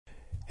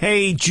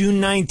Hey,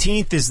 June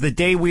 19th is the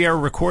day we are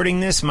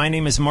recording this. My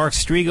name is Mark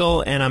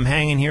Strigl, and I'm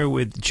hanging here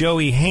with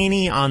Joey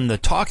Haney on the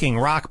Talking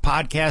Rock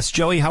podcast.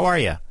 Joey, how are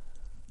you?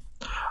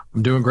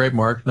 I'm doing great,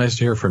 Mark. Nice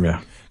to hear from you.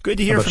 Good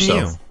to hear from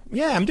you.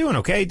 Yeah, I'm doing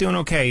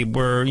okay.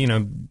 We're,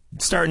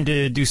 starting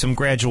to do some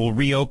gradual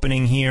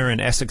reopening here in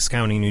Essex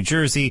County, New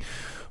Jersey,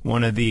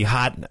 one of the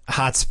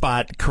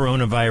hotspot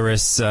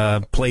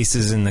coronavirus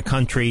places in the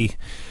country.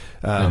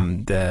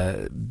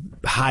 The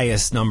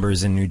highest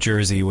numbers in New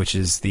Jersey, which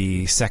is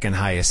the second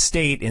highest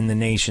state in the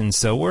nation.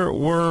 So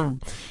we're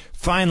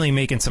finally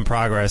making some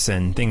progress,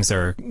 and things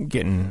are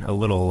getting a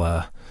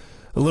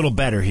little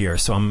better here.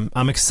 So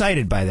I'm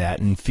excited by that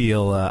and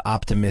feel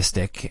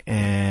optimistic.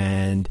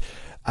 And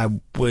I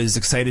was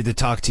excited to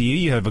talk to you.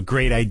 You have a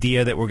great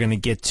idea that we're going to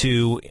get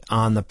to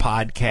on the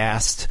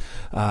podcast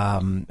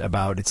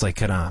about, it's like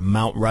kind of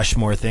Mount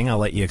Rushmore thing. I'll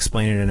let you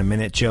explain it in a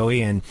minute,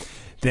 Joey. And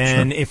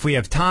then if we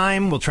have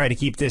time, we'll try to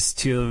keep this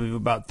to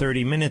about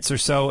 30 minutes or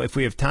so. If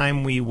we have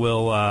time, we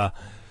will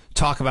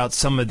talk about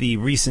some of the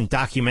recent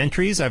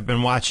documentaries I've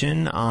been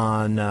watching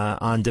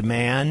on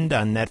demand,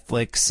 on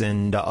Netflix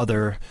and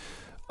other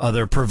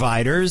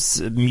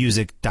providers,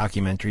 music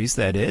documentaries,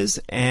 that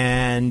is.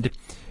 And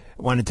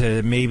wanted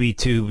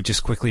to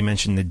just quickly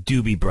mention the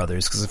Doobie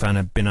Brothers, because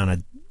I've been on a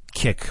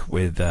kick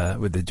with the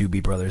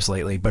Doobie Brothers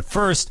lately. But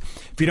first,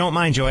 if you don't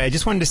mind, Joey, I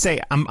just wanted to say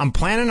I'm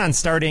planning on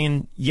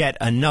starting yet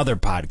another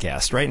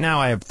podcast. Right now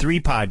I have 3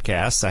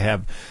 podcasts. I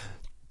have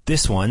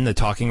this one, the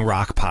Talking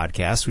Rock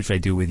podcast, which I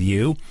do with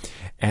you.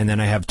 And then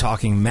I have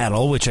Talking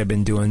Metal, which I've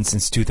been doing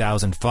since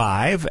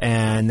 2005.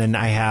 And then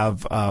I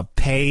have a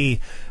pay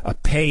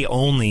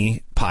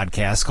only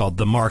podcast called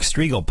the Mark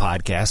Strigl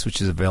podcast,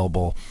 which is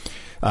available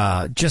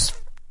just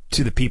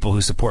to the people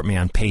who support me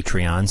on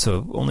Patreon.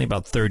 So only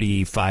about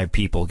 35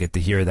 people get to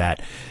hear that.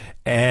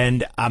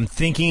 And I'm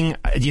thinking,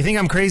 do you think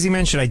I'm crazy,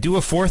 man? Should I do a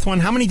 4th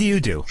one? How many do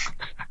you do?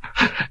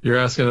 You're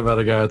asking about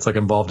a guy that's like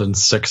involved in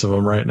 6 of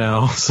them right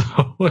now. So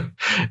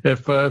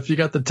if you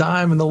got the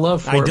time and the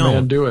love for it,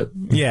 man, do it.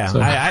 Yeah,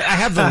 so. I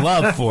have the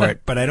love for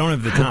it, but I don't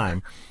have the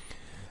time.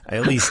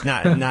 At least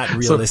not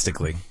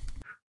realistically.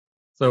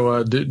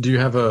 So do you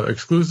have an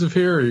exclusive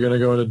here, or are you going to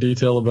go into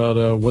detail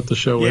about what the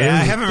show is? Yeah,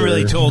 I haven't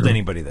really told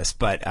anybody this,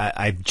 but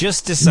I've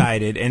just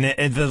decided, and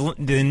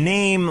the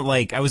name,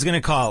 like, I was going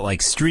to call it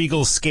like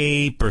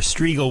Strigelscape or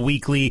Strigl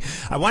Weekly.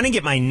 I want to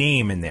get my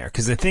name in there,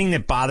 because the thing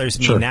that bothers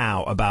me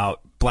now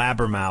about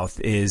Blabbermouth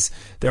is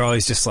they're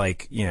always just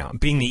like,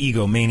 being the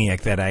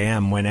egomaniac that I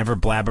am, whenever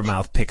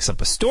Blabbermouth picks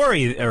up a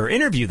story or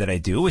interview that I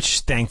do,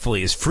 which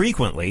thankfully is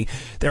frequently,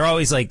 they're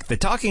always like, the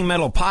Talking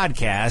Metal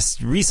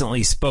podcast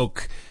recently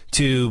spoke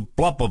to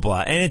blah, blah,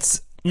 blah. And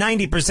it's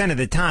 90% of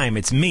the time,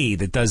 it's me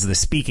that does the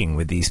speaking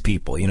with these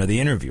people, the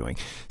interviewing.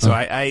 So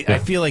I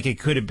feel like it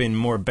could have been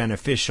more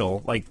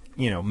beneficial, like,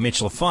 Mitch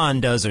LaFon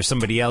does, or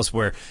somebody else,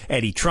 where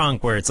Eddie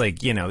Trunk, where it's like,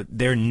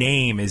 their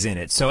name is in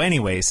it. So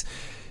anyways,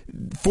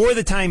 for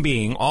the time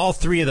being, all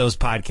 3 of those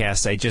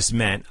podcasts I just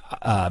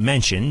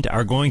mentioned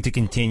are going to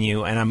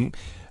continue, and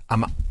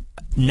I'm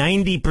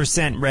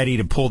 90% ready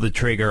to pull the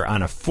trigger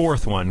on a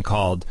 4th one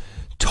called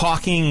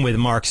Talking with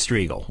Mark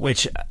Strigl,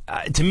 which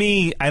to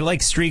me, I like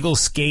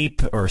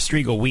Strigelscape or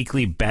Strigl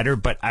Weekly better,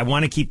 but I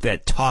want to keep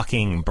that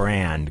talking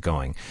brand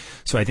going.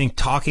 So I think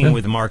Talking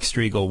with Mark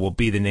Strigl will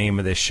be the name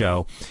of this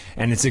show,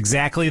 and it's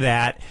exactly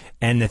that.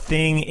 And the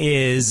thing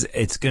is,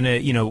 it's going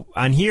to,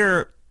 on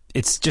here,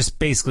 it's just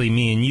basically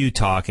me and you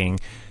talking.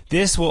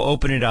 This will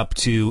open it up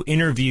to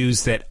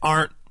interviews that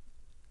aren't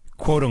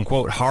quote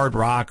unquote hard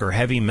rock or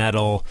heavy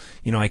metal.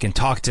 I can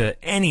talk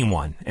to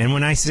anyone. And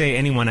when I say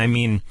anyone, I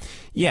mean,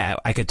 yeah,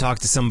 I could talk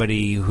to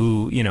somebody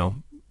who,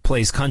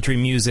 plays country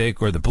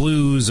music or the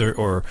blues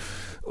or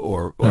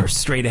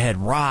straight ahead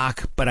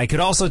rock, but I could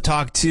also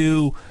talk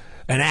to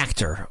an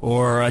actor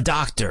or a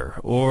doctor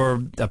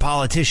or a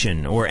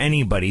politician or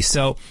anybody.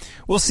 So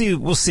we'll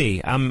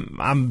see.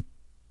 I'm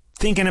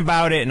thinking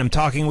about it, and I'm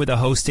talking with a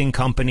hosting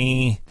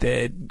company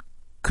that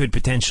could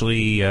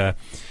potentially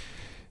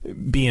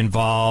be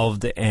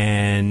involved,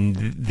 and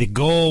the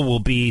goal will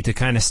be to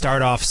kind of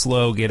start off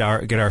slow, get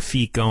our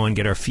feet going,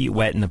 get our feet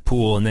wet in the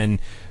pool, and then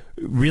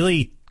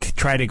really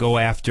try to go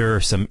after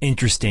some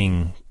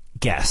interesting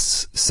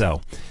guests.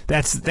 So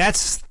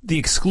that's the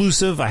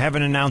exclusive. I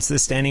haven't announced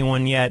this to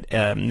anyone yet.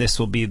 This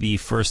will be the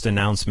first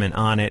announcement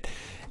on it.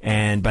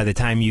 And by the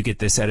time you get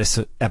this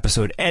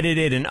episode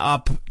edited and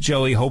up,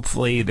 Joey,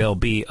 hopefully there'll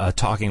be a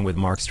Talking with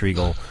Mark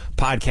Strigl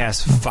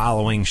podcast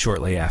following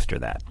shortly after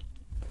that.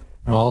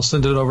 Well, I'll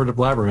send it over to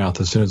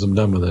Blabbermouth as soon as I'm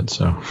done with it.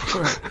 So,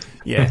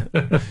 yeah,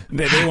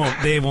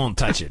 they won't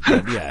touch it.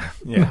 But yeah.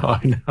 No,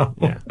 I know.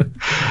 Yeah.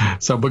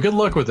 So, but good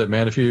luck with it,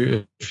 man. If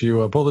you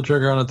pull the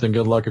trigger on it, then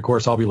good luck. Of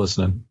course, I'll be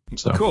listening.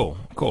 So cool.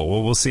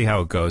 Well, we'll see how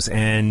it goes.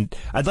 And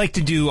I'd like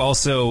to do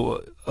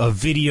also a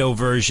video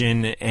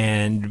version,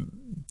 and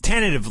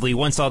tentatively,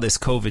 once all this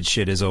COVID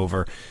shit is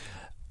over,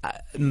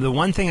 the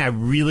one thing I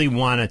really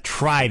want to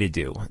try to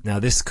do, now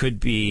this could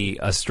be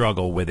a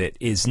struggle with it,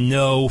 is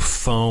no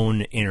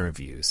phone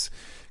interviews.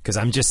 because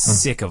I'm just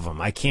sick of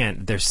them. I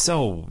can't. They're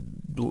so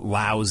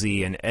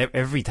lousy, and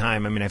every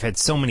time. I mean, I've had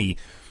so many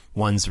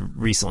ones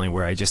recently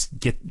where I just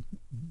get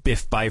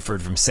Biff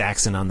Byford from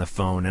Saxon on the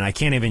phone, and I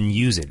can't even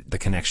use it. The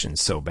connection's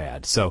so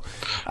bad. So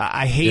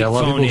I hate. Yeah, a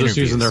lot of people interviews. just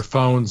using their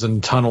phones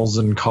and tunnels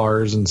and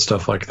cars and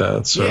stuff like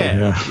that. So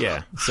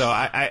yeah. So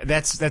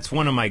that's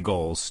one of my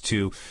goals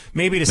to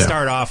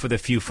start off with a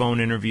few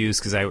phone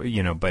interviews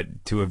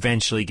but to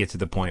eventually get to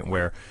the point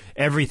where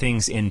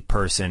everything's in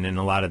person, and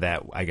a lot of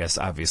that, I guess,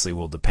 obviously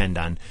will depend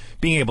on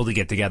being able to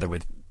get together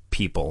with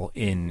people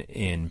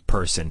in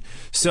person.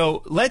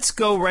 So let's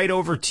go right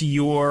over to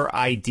your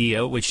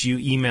idea, which you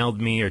emailed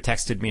me or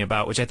texted me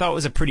about, which I thought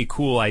was a pretty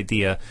cool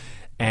idea.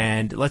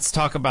 And let's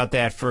talk about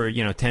that for,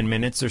 10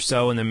 minutes or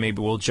so, and then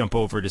maybe we'll jump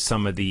over to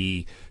some of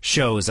the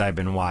shows I've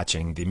been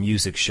watching, the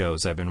music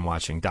shows I've been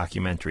watching,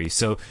 documentaries.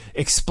 So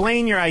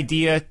explain your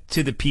idea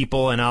to the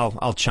people, and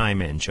I'll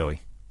chime in,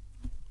 Joey.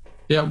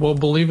 Yeah, well,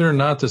 believe it or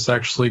not, this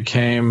actually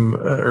came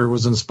or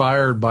was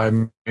inspired by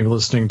me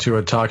listening to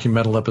a Talking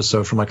Metal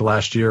episode from like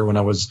last year when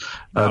I was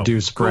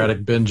do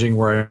sporadic binging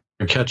where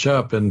I catch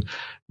up, and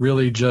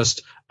really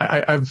just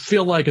I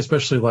feel like,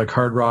 especially like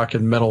hard rock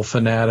and metal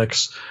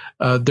fanatics,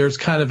 there's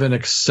kind of an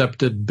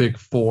accepted big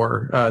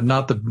four,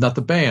 not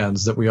the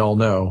bands that we all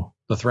know,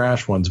 the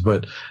thrash ones,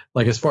 but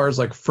like as far as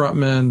like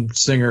frontmen,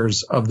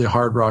 singers of the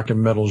hard rock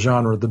and metal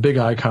genre, the big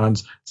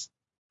icons,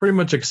 pretty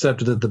much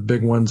accepted that the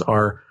big ones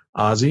are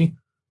Ozzy,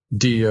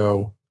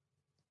 Dio,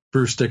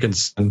 Bruce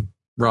Dickinson,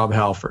 Rob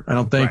Halford. I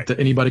don't think that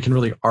anybody can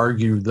really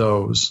argue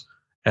those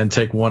and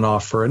take one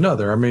off for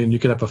another. I mean, you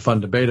could have a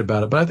fun debate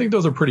about it, but I think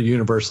those are pretty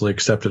universally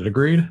accepted.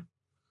 Agreed?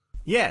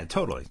 Yeah,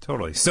 totally.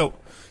 So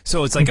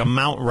it's like a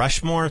Mount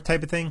Rushmore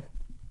type of thing?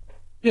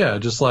 Yeah,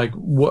 just like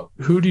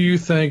who do you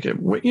think,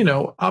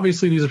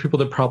 obviously these are people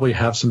that probably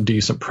have some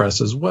decent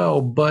press as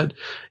well, but,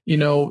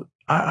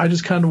 I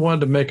just kind of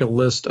wanted to make a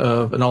list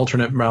of an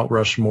alternate Mount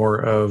Rushmore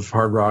of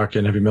hard rock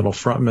and heavy metal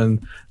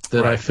frontmen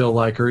that I feel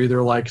like are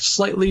either like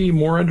slightly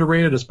more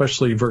underrated,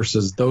 especially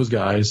versus those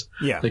guys.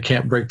 Yeah. They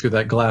can't break through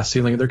that glass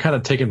ceiling. They're kind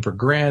of taken for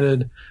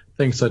granted,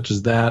 things such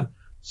as that.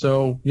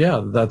 So,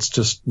 yeah, that's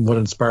just what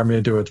inspired me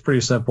to do it. It's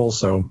pretty simple.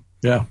 So,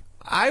 yeah.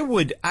 I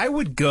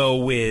would go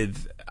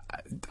with,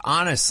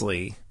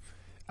 honestly,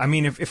 I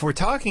mean, if we're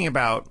talking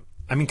about,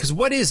 because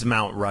what is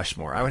Mount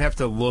Rushmore? I would have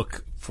to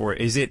look for,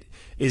 is it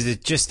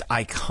just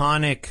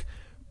iconic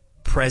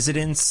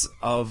presidents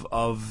of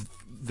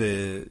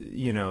the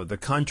the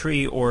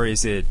country, or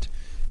is it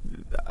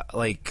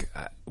like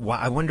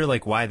I wonder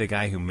why the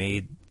guy who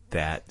made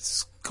that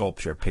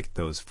sculpture picked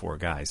those four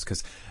guys?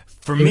 Because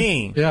for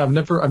me, I've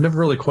never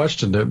really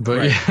questioned it,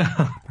 but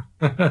yeah,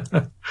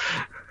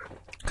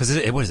 because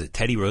what is it?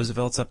 Teddy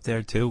Roosevelt's up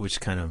there too, which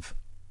kind of.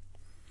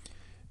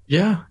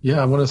 Yeah,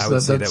 I want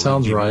to say that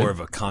sounds would be right. More of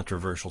a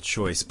controversial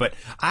choice, but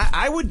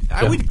I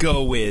would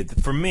go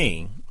with, for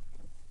me.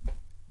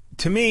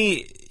 To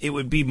me, it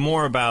would be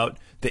more about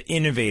the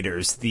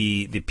innovators,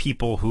 the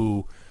people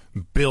who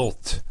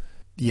built,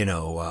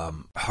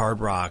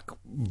 hard rock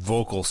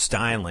vocal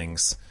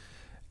stylings,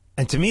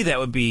 and to me that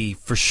would be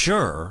for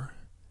sure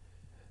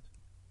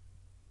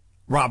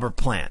Robert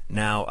Plant.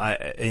 Now,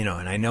 and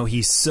I know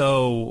he's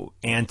so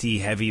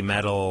anti-heavy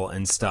metal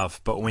and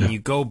stuff, but when you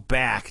go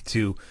back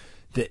to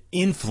the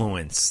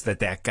influence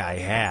that guy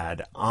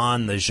had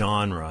on the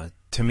genre,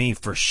 to me,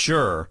 for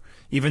sure,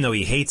 even though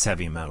he hates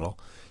heavy metal,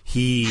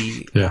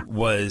 he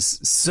was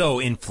so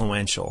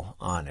influential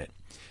on it.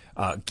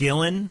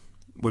 Gillan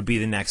would be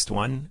the next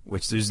one,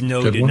 which there's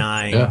no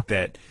denying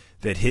that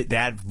hit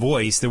that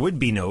voice. There would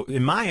be no,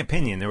 in my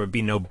opinion, there would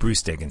be no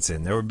Bruce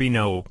Dickinson. There would be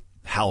no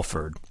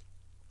Halford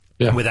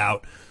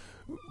without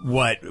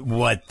what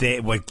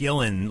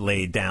Gillan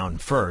laid down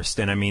first.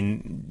 And I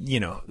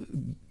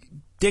mean,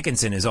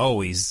 Dickinson has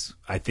always,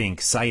 I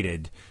think,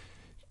 cited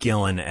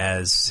Gillan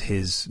as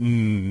his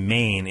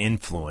main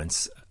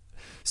influence.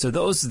 So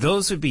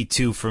those would be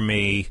two for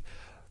me.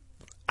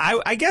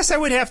 I guess I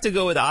would have to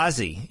go with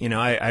Ozzy.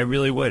 I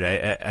really would.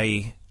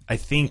 I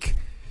think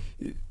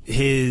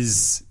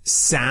his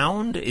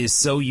sound is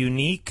so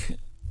unique,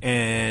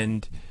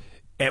 and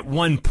at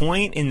one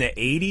point in the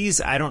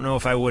 80s, I don't know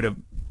if I would have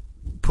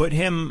put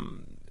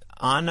him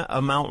on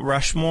a Mount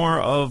Rushmore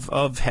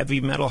of heavy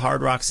metal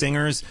hard rock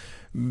singers,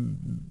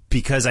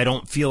 because I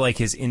don't feel like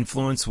his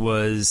influence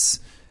was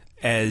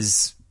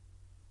as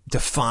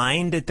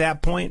defined at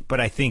that point. But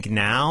I think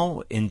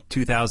now, in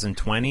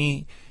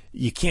 2020,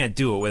 you can't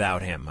do it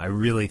without him. I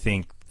really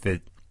think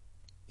that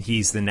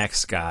he's the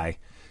next guy.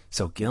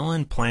 So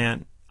Gillan,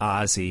 Plant,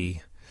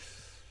 Ozzy,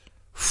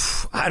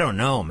 I don't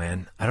know,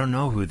 man. I don't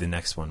know who the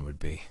next one would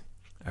be.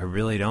 I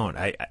really don't.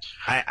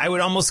 I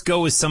would almost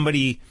go with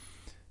somebody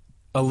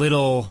a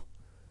little,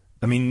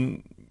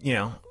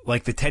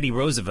 like the Teddy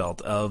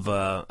Roosevelt of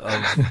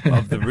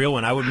the real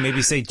one. I would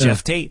maybe say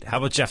Jeff Tate. How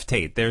about Jeff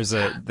Tate? There's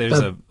a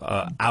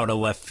out of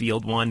left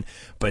field one,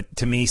 but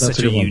to me, such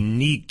a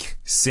unique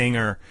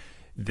singer –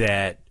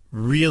 that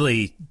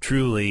really,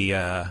 truly,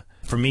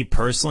 for me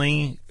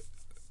personally,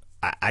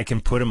 I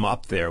can put him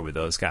up there with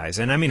those guys.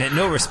 And I mean,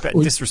 no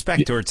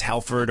disrespect towards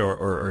Halford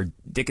or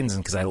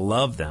Dickinson, because I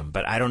love them,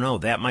 but I don't know.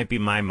 That might be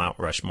my Mount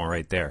Rushmore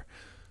right there.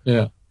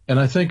 Yeah. And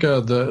I think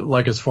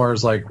as far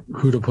as like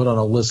who to put on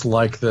a list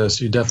like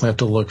this, you definitely have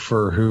to look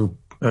for who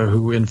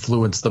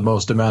influenced the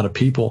most amount of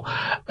people.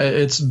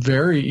 It's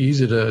very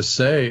easy to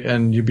say,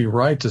 and you'd be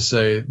right to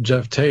say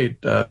Jeff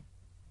Tate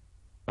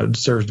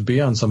deserves to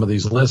be on some of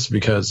these lists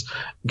because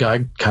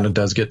guy kind of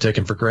does get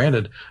taken for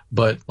granted.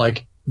 But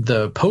like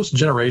the post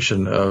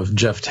generation of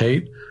Jeff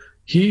Tate,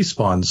 he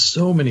spawned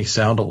so many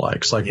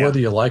sound-alikes, like whether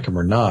you like him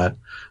or not,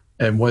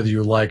 and whether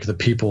you like the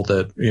people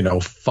that,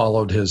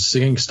 followed his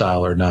singing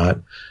style or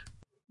not.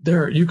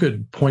 You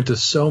could point to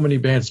so many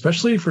bands,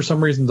 especially for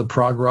some reason the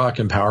prog rock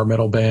and power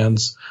metal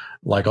bands,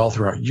 like all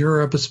throughout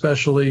Europe,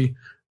 especially,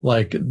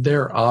 like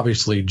they're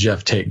obviously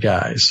Jeff Tate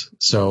guys.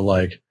 So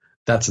like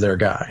that's their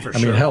guy. I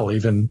mean, hell,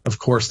 even of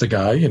course the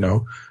guy,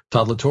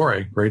 Todd La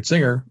Torre, great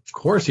singer. Of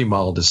course he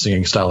modeled his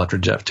singing style after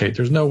Jeff Tate.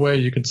 There's no way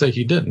you can say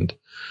he didn't.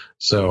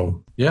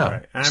 So yeah,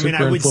 right. I mean,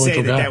 I would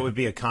say that would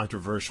be a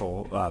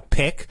controversial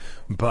pick,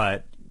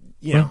 but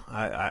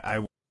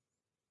I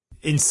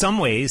in some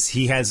ways,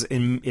 he has,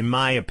 in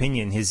my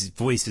opinion, his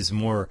voice is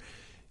more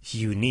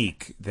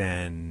unique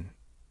than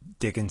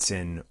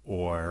Dickinson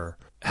or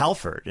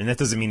Halford, and that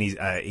doesn't mean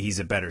he's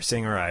a better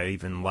singer. I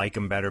even like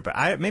him better,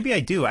 but maybe I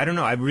do. I don't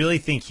know. I really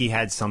think he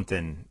had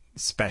something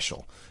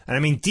special, and I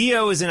mean,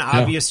 Dio is an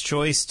obvious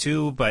choice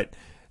too, but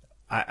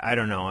I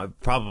don't know.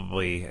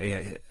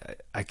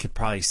 I could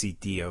probably see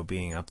Dio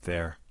being up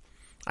there.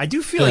 I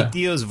do feel like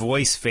Dio's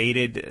voice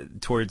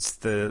faded towards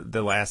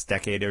the last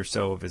decade or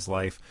so of his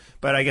life,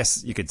 but I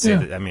guess you could say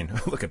that. I mean,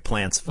 look at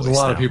Plant's voice. There's a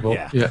lot of people.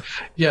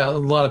 Yeah, a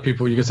lot of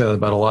people. You can say that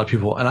about a lot of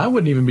people, and I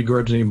wouldn't even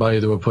begrudge anybody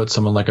that would put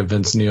someone like a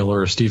Vince Neil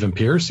or a Stephen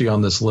Pearcy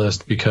on this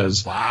list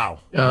because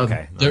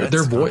okay,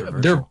 their voice,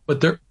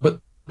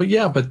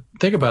 but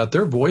think about it.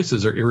 Their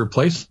voices are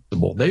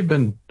irreplaceable.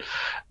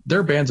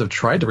 Their bands have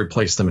tried to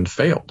replace them and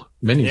failed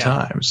many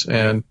times,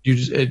 and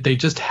they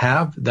just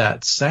have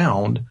that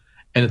sound.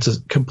 And it's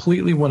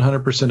completely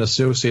 100%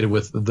 associated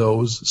with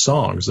those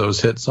songs,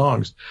 those hit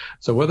songs.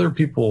 So whether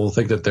people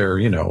think that they're,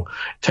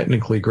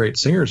 technically great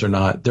singers or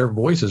not, their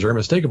voices are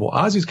unmistakable.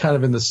 Ozzy's kind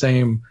of in the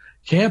same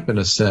camp in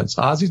a sense.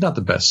 Ozzy's not the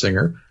best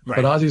singer, but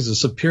Ozzy's a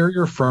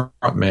superior front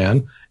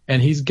man,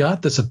 and he's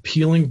got this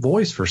appealing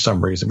voice for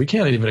some reason. We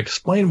can't even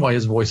explain why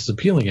his voice is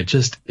appealing. It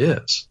just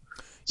is.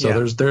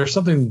 So there's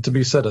something to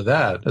be said of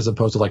that as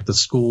opposed to like the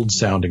schooled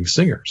sounding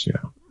singers,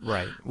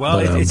 Right. Well,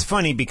 it's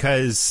funny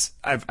because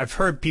I've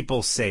heard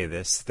people say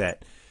this,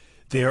 that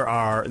there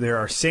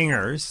are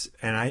singers,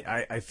 and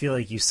I feel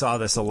like you saw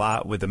this a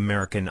lot with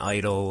American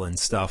Idol and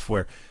stuff,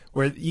 where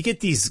you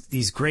get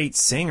these great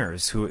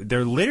singers who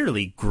they're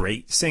literally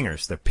great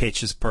singers. Their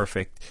pitch is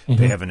perfect.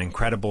 Mm-hmm. They have an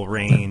incredible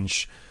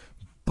range,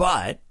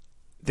 but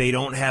they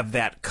don't have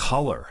that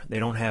color. They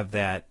don't have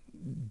that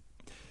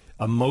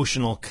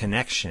emotional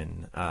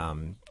connection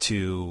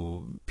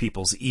to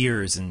people's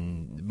ears,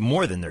 and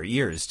more than their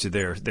ears, to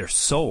their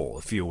soul,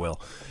 if you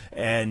will.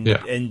 And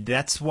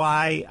that's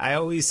why I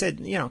always said,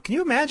 can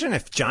you imagine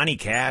if Johnny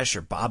Cash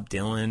or Bob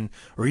Dylan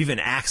or even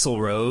Axl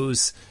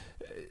Rose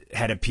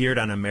had appeared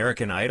on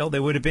American Idol?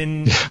 They would have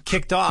been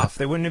kicked off.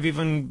 They wouldn't have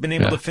even been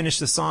able to finish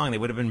the song. They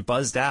would have been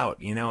buzzed out.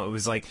 It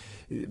was like,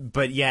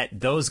 but yet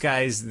those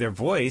guys, their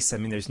voice, I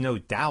mean, there's no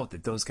doubt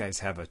that those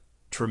guys have a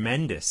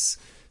tremendous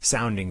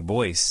sounding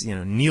voice.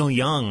 Neil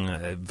Young,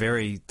 a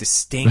very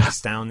distinct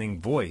sounding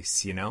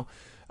voice,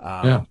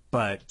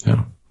 but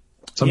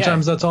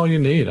sometimes that's all you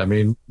need. I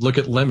mean, look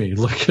at Lemmy,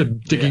 look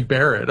at Dickie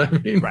Barrett. I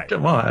mean,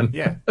 come on.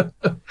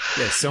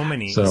 So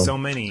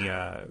many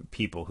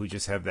people who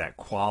just have that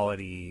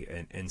quality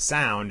and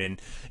sound. And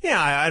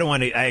I don't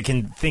want to, I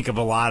can think of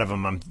a lot of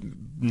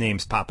them.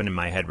 Names popping in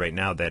my head right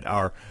now that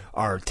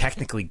are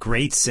technically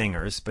great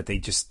singers, but they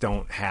just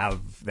don't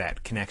have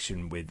that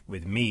connection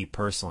with me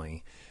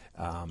personally.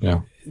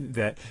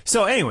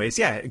 So anyways,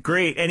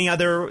 great. Any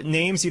other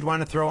names you'd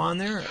want to throw on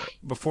there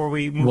before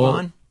we move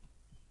on?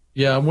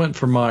 Yeah, I went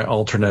for my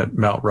alternate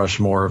Mount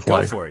Rushmore of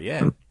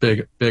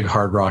big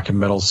hard rock and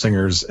metal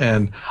singers.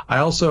 And I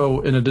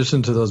also, in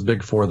addition to those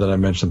big four that I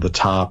mentioned at the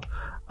top,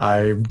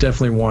 I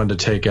definitely wanted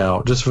to take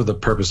out, just for the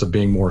purpose of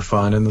being more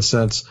fun in the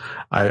sense,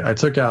 I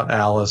took out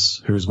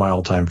Alice, who's my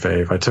all-time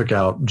fave. I took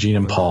out Gene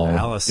and Paul,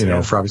 Alice,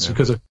 for obvious,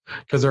 because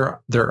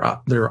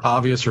they're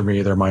obvious for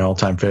me. They're my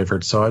all-time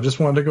favorites. So I just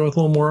wanted to go with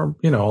a little more,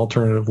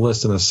 alternative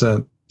list in a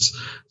sense.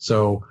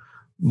 So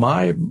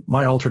my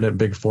alternate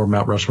big four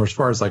Mount Rushmore, as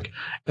far as and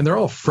they're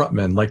all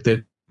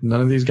frontmen.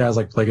 None of these guys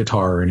play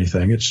guitar or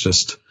anything. It's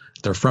just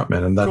they're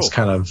frontmen, and that's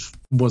kind of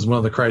was one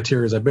of the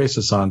criteria I based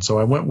this on. So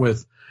I went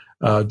with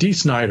Dee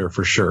Snider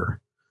for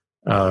sure.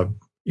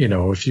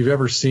 If you've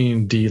ever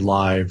seen Dee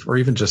live or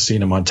even just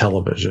seen him on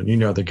television,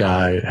 the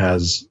guy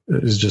is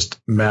just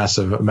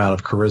massive amount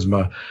of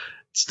charisma,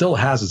 still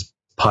has his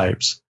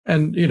pipes.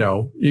 And,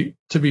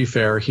 to be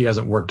fair, he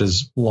hasn't worked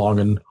as long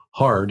and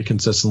hard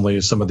consistently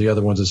as some of the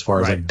other ones as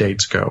far as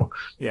dates go.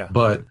 Yeah.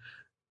 But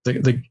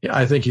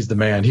I think he's the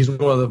man. He's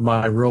one of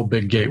my real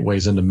big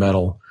gateways into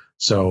metal.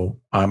 So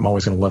I'm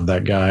always going to love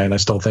that guy. And I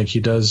still think he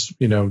does,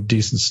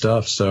 decent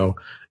stuff. So,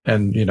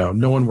 and,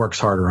 no one works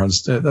harder on,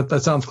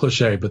 that sounds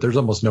cliche, but there's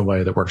almost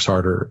nobody that works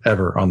harder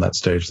ever on that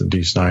stage than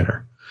Dee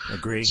Snider.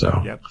 Agree.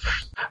 So, yep.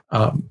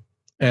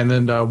 And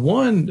then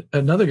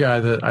another guy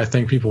that I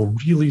think people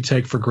really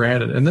take for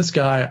granted, and this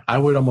guy I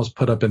would almost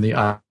put up in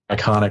the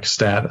iconic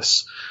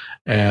status.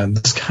 And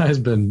this guy's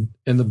been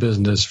in the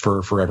business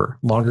for forever,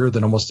 longer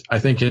than almost, I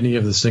think, any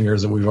of the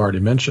singers that we've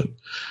already mentioned.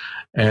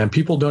 And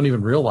people don't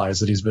even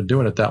realize that he's been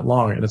doing it that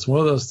long. And it's one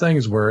of those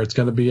things where it's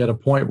going to be at a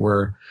point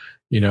where,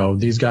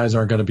 these guys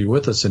aren't going to be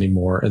with us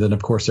anymore. And then,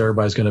 of course,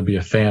 everybody's going to be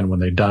a fan when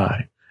they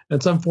die. And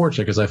it's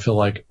unfortunate because I feel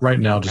like right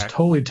now just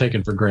totally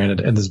taken for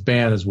granted, and this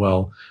band as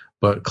well.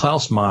 But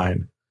Klaus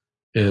Meine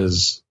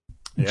is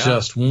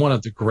just one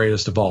of the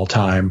greatest of all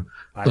time.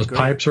 Those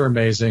pipes are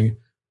amazing.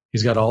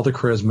 He's got all the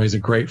charisma. He's a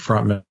great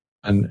frontman.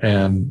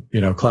 And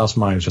Klaus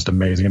Meine is just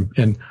amazing.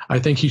 And I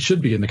think he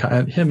should be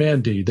him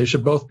and Dee, they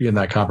should both be in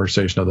that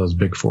conversation of those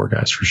big four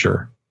guys for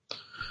sure.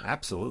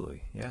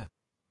 Absolutely. Yeah.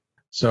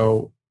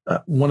 So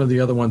one of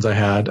the other ones I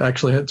had,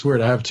 actually, it's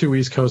weird. I have two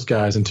East Coast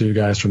guys and two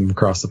guys from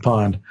across the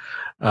pond.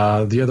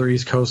 The other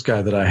East Coast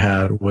guy that I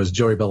had was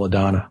Joey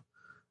Belladonna.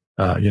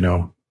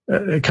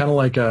 Kind of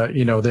like,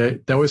 they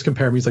always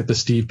compare him. He's like the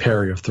Steve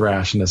Perry of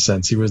thrash in a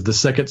sense. He was the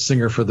second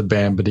singer for the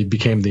band, but he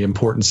became the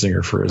important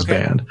singer for his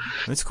band.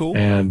 That's cool.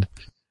 And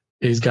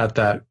he's got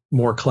that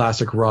more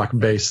classic rock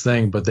bass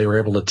thing, but they were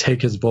able to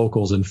take his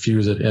vocals and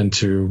fuse it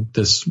into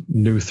this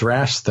new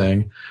thrash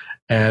thing.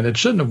 And it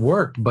shouldn't have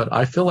worked, but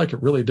I feel like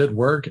it really did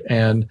work.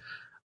 And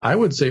I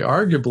would say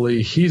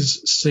arguably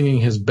he's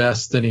singing his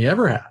best than he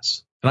ever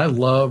has. And I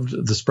loved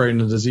the Spreading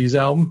the Disease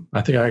album.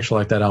 I think I actually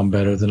like that album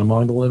better than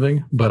Among the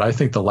Living. But I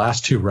think the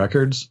last two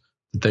records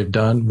that they've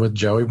done with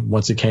Joey,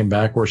 once he came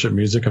back, Worship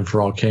Music and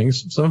For All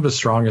Kings, some of his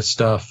strongest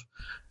stuff.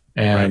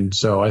 And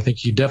so I think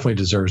he definitely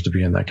deserves to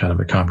be in that kind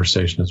of a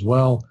conversation as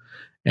well.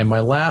 And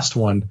my last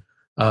one,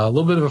 a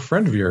little bit of a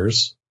friend of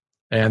yours.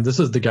 And this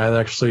is the guy that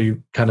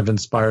actually kind of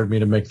inspired me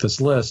to make this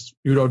list,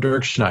 Udo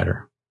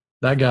Dirkschneider.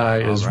 That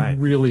guy is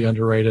really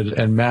underrated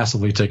and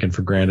massively taken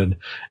for granted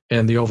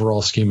in the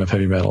overall scheme of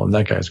heavy metal, and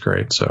that guy's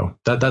great. So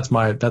that's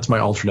my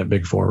alternate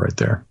big four right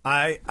there.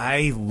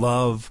 I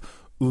love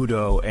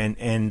Udo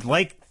and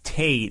like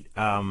Tate,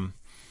 I'm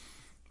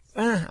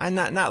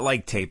not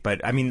like Tate,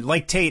 but I mean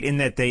like Tate in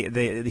that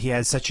he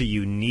has such a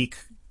unique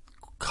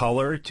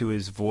color to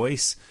his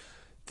voice.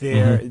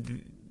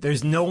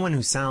 There's no one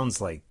who sounds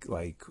like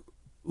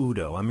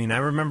Udo. I mean, I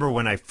remember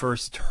when I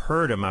first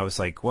heard him, I was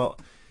like, well,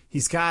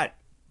 he's got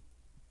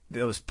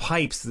those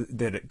pipes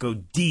that go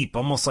deep,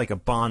 almost like a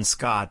Bon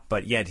Scott,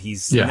 but yet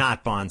he's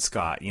not Bon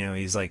Scott.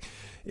 He's like,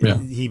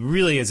 he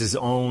really has his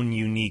own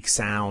unique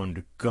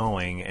sound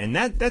going. And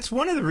that's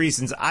one of the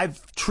reasons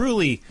I've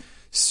truly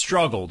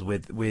struggled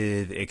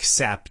with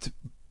Accept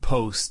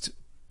post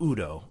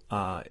Udo.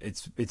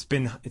 It's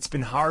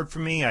been hard for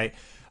me.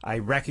 I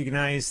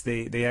recognize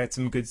they had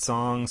some good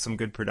songs, some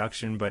good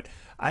production, but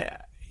I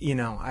don't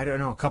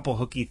know, a couple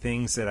hooky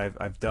things that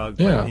I've dug.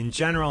 But in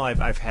general,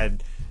 I've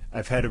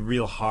had a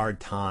real hard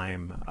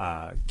time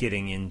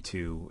getting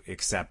into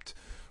Accept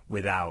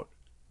without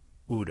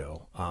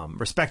Udo.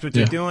 Respect what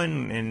they're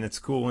doing, and it's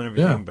cool and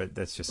everything, but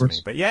that's just me.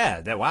 But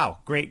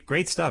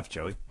great stuff,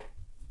 Joey.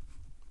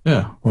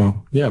 Yeah,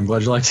 well, I'm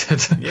glad you liked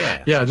it.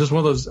 Yeah, just one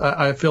of those.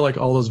 I feel like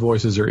all those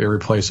voices are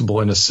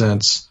irreplaceable in a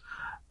sense.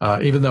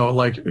 Even though,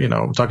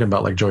 talking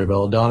about like Joey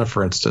Belladonna,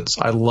 for instance,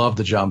 I love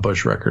the John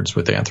Bush records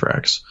with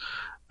Anthrax.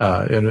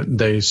 And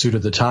they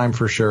suited the time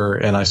for sure.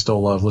 And I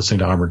still love listening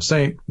to Armored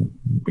Saint,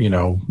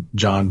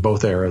 John,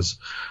 both eras.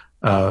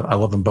 I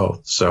love them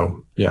both.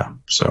 So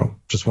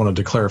just wanted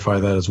to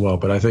clarify that as well.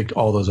 But I think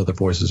all those other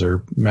voices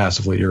are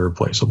massively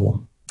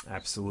irreplaceable.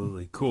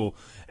 Absolutely. Cool.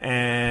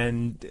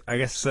 And I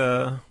guess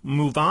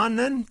move on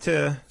then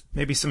to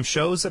maybe some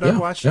shows that I've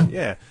watched.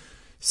 Yeah.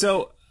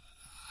 So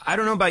I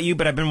don't know about you,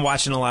 but I've been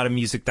watching a lot of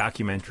music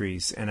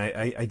documentaries, and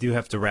I do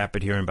have to wrap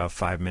it here in about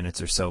 5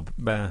 minutes or so,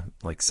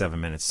 like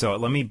 7 minutes. So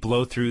let me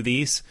blow through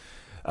these.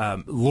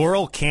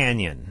 Laurel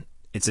Canyon.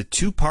 It's a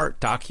 2-part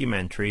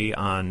documentary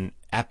on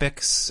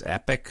Epic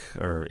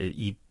or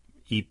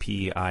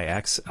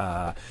EPIX,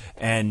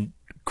 and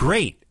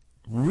great,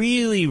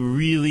 really,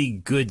 really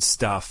good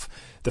stuff.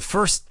 The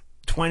first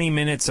 20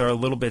 minutes are a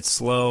little bit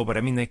slow, but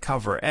I mean, they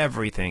cover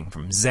everything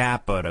from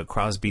Zappa to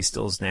Crosby,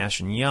 Stills, Nash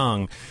and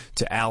Young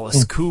to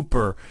Alice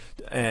Cooper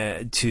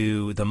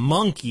to the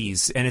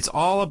Monkees. And it's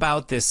all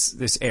about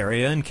this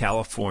area in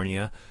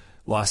California,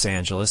 Los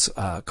Angeles,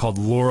 called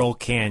Laurel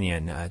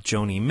Canyon,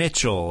 Joni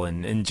Mitchell,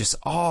 and just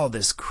all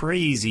this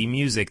crazy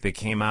music that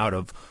came out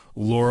of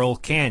Laurel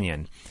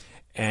Canyon.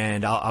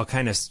 And I'll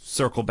kind of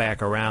circle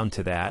back around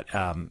to that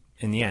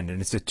in the end.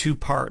 And it's a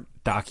 2-part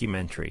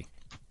documentary.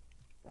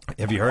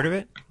 Have you heard of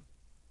it?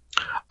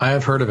 I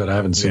have heard of it. I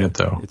haven't seen it,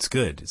 though. It's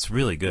good. It's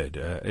really good.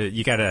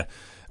 You got to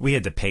We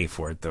had to pay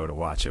for it though to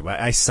watch it.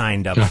 I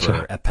signed up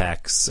for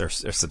Epix or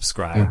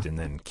subscribed and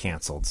then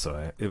canceled,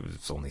 so it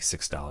was only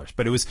 $6.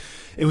 But it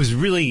was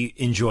really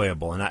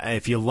enjoyable. And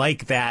if you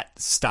like that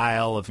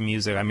style of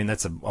music, I mean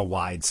that's a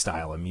wide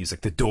style of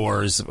music. The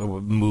Doors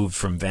moved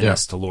from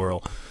Venice to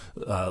Laurel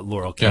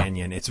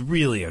Canyon. It's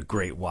really a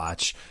great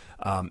watch.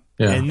 And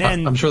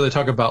then I'm sure they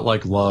talk about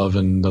like Love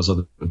and those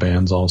other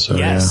bands also.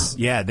 Yes,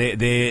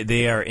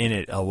 they are in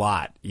it a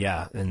lot.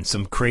 Yeah, and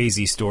some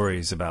crazy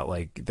stories about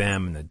like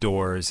them and the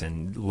Doors,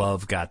 and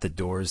Love got the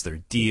Doors their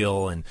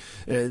deal, and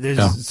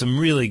there's some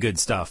really good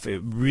stuff.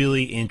 It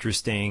really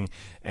interesting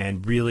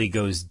and really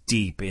goes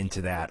deep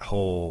into that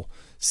whole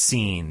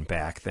scene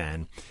back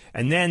then.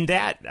 And then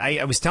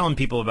I was telling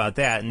people about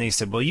that, and they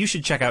said, well, you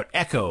should check out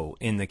Echo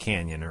in the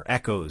Canyon or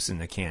Echoes in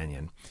the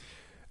Canyon,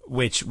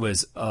 which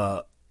was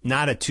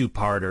not a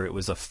two-parter. It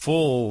was a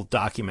full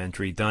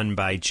documentary done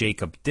by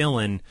Jacob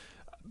Dylan,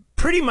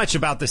 pretty much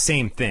about the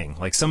same thing.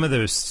 Like some of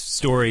those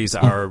stories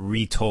are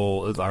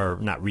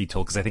not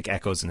retold because I think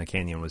Echoes in the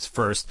Canyon was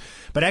first.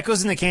 But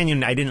Echoes in the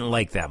Canyon I didn't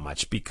like that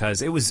much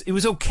because it was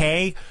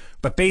okay.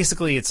 But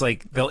basically it's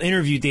like they'll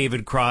interview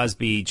David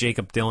Crosby,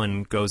 Jacob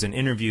Dylan goes and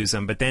interviews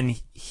him, but then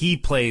he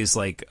plays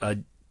like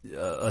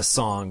a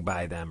song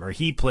by them, or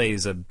he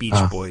plays a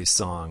Beach Boys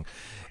song.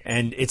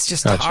 And it's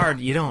just hard.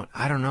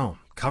 I don't know.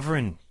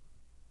 Covering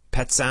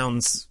Pet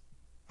Sounds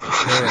or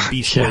a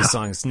Beach Boys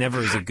song never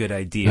is a good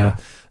idea.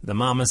 The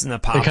Mamas and the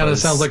Papas. It kind of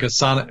sounds like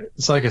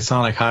it's like a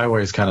Sonic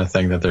Highways kind of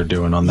thing that they're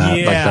doing on that.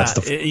 Yeah, like that's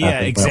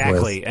the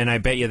exactly. And I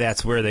bet you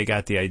that's where they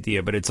got the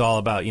idea. But it's all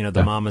about,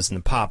 the Mamas and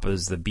the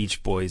Papas, the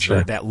Beach Boys,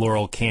 that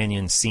Laurel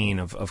Canyon scene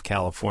of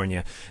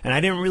California. And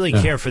I didn't really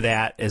care for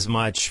that as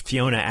much.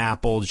 Fiona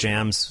Apple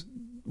jams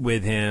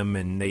with him,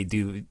 and they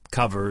do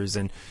covers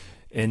and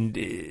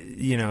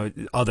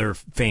other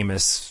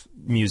famous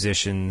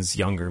musicians,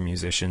 younger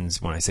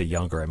musicians. When I say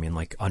younger, I mean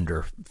like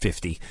under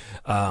 50.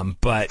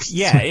 But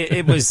yeah,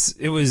 it was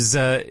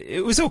okay.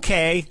 It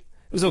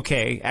was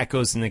okay.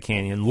 Echoes in the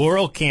Canyon,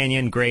 Laurel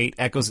Canyon, great.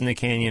 Echoes in the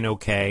Canyon,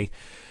 okay.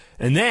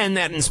 And then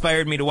that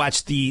inspired me to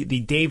watch the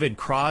David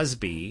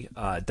Crosby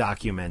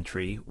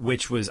documentary,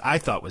 which I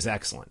thought was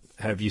excellent.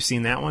 Have you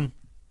seen that one?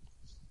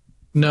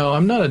 No,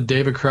 I'm not a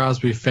David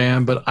Crosby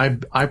fan, but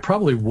I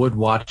probably would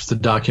watch the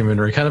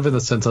documentary, kind of in the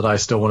sense that I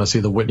still want to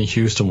see the Whitney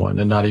Houston one,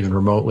 and not even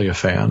remotely a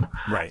fan.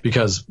 Right.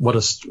 Because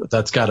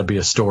that's got to be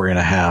a story and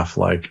a half.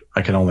 Like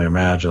I can only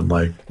imagine.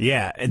 Like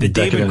the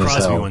David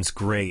Crosby one's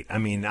great. I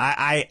mean,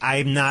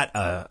 I'm not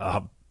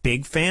a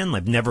big fan.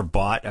 I've never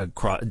bought a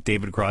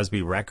David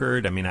Crosby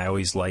record. I mean, I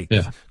always liked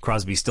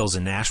Crosby, Stills,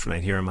 and Nash when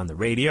I'd hear him on the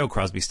radio.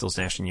 Crosby, Stills,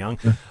 Nash, and Young.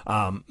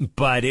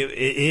 But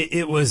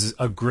it was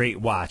a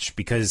great watch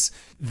because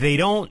they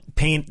don't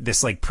paint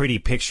this like pretty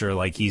picture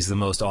like he's the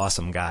most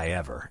awesome guy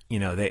ever.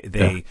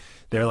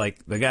 They're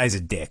like, the guy's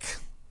a dick.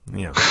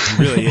 He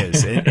really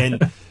is.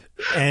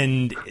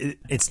 And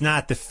it's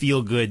not the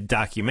feel-good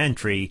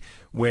documentary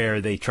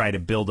where they try to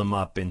build him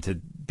up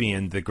into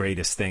being the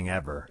greatest thing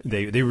ever.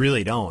 They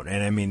really don't.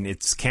 And I mean,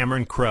 it's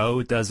Cameron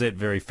Crowe does it,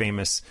 very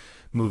famous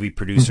movie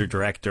producer,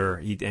 director.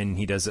 He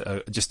does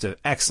just an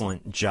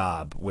excellent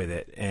job with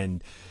it.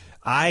 And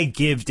I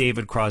give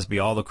David Crosby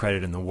all the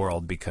credit in the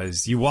world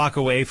because you walk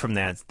away from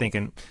that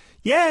thinking,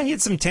 yeah, he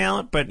had some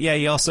talent, but yeah,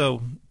 he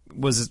also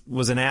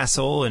was an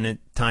asshole and at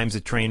times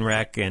a train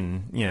wreck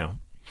and,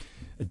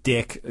 a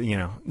dick.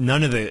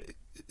 None of the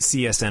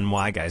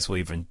CSNY guys will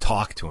even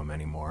talk to him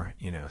anymore,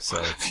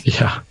 so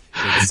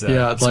it's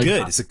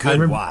good. It's a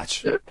good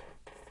watch.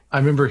 I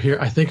remember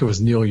I think it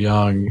was Neil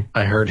Young.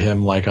 I heard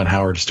him like on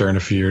Howard Stern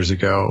a few years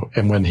ago.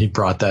 And when he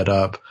brought that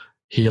up,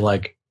 he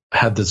like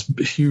had this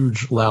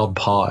huge loud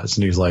pause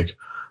and he's like,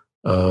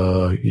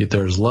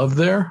 there's love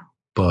there,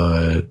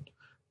 but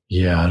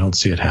yeah, I don't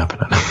see it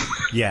happening.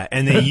 Yeah,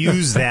 and they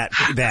use that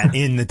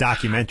in the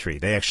documentary.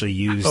 They actually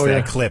use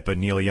that clip of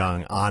Neil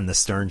Young on the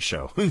Stern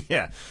Show.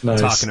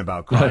 Talking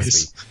about Crosby.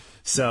 Nice.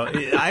 So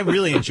I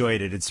really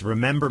enjoyed it. It's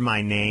Remember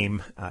My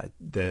Name,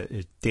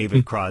 the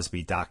David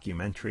Crosby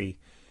documentary.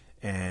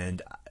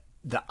 And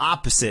the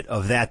opposite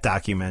of that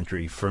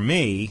documentary for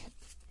me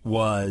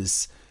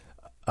was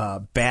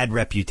Bad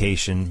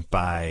Reputation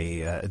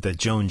by the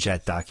Joan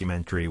Jett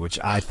documentary, which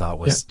I thought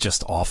was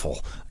just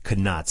awful. Could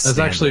not stand it.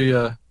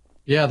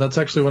 That's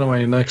actually one of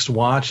my next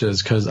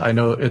watches because I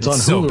know it's on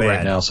Hulu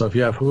right now. So if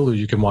you have Hulu,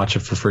 you can watch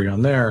it for free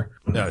on there.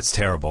 No, it's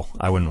terrible.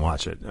 I wouldn't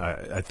watch it.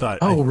 I thought.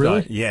 Oh,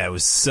 really? Yeah, it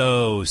was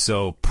so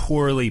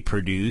poorly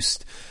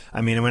produced.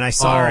 I mean, when I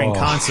saw her in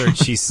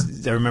concert,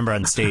 I remember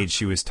on stage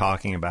she was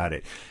talking about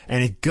it,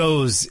 and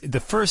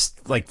the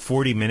first like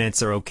 40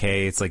 minutes are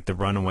okay. It's like the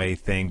Runaway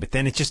thing, but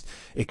then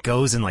it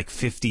goes in like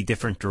 50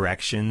 different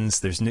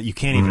directions. You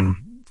can't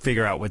even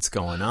figure out what's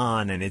going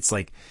on, and it's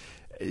like.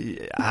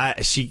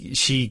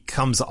 She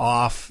comes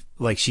off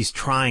like she's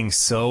trying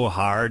so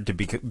hard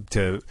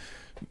to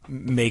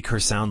make her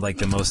sound like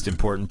the most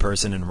important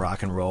person in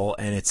rock and roll,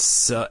 and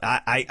it's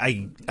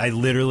I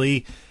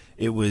literally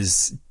it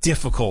was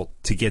difficult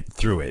to get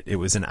through it. It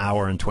was an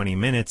hour and 20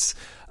 minutes.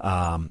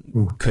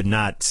 Could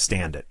not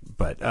stand it.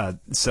 But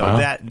so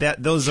Wow.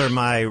 that those are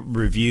my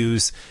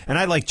reviews, and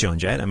I like Joan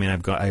Jett. I mean,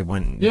 I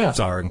went and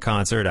saw her in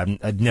concert.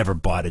 I'd never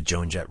bought a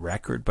Joan Jett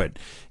record, but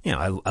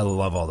I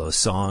love all those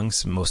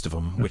songs, most of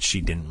them which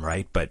she didn't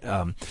write. But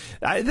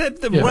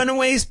the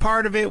Runaways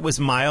part of it was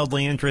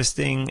mildly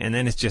interesting, and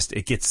then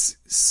it gets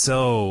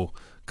so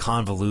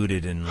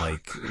convoluted and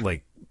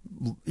like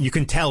you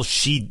can tell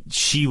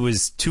she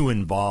was too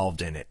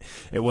involved in it.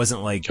 It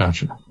wasn't like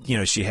Gotcha.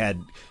 She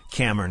had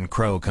Cameron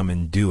Crowe come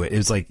and do it. It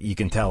was like you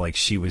can tell like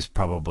she was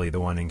probably the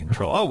one in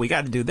control. Oh, we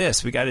got to do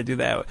this, we got to do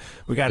that,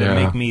 we got to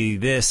make me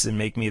this and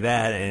make me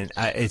that, and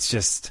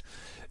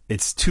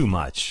it's too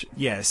much.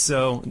 Yeah.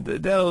 So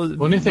those.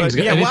 Well, watch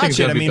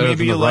it. I mean,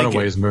 maybe you like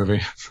Runaways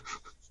movie.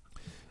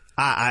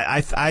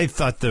 I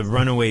thought the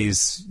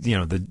Runaways,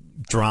 the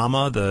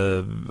drama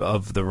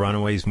of the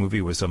Runaways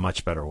movie was a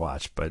much better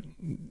watch, but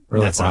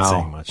really? That's not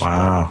saying much.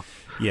 Wow.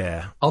 But,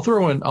 yeah. I'll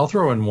throw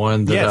in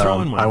one that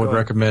I would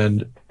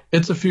recommend.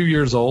 It's a few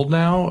years old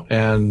now,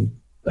 and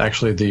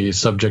actually the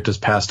subject has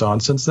passed on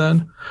since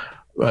then.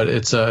 But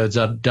it's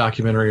a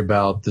documentary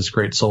about this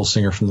great soul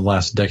singer from the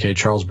last decade,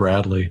 Charles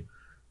Bradley.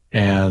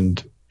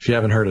 And if you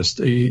haven't heard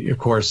of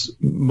course,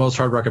 most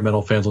hard rock and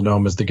metal fans will know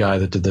him as the guy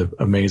that did the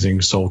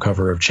amazing soul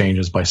cover of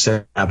Changes by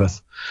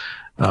Sabbath.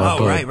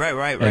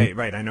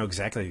 Right. I know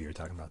exactly who you're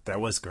talking about.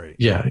 That was great.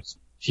 Yeah.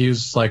 He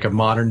was like a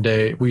modern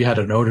day. We had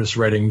an Otis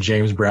Redding,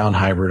 James Brown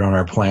hybrid on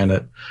our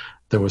planet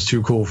that was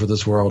too cool for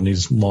this world. And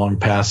he's long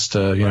passed,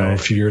 a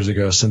few years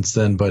ago since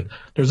then. But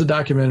there's a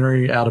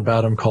documentary out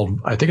about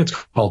him I think it's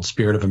called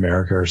Spirit of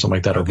America or something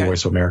like that, or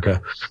Voice of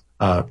America.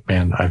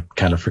 Man, I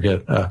kind of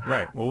forget.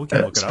 Right. Well, we can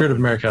look it up. Spirit of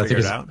America.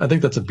 I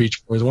think that's a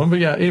Beach Boys one. But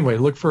yeah, anyway,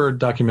 look for a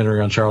documentary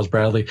on Charles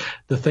Bradley.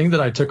 The thing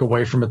that I took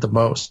away from it the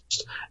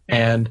most,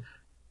 and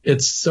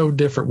it's so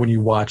different when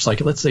you watch, like,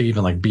 let's say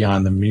even like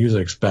Beyond the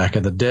Musics back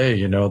in the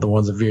day, the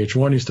ones that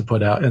VH1 used to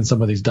put out, and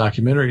some of these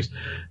documentaries,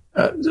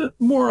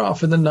 more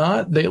often than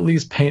not, they at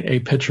least paint a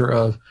picture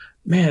of,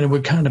 man, it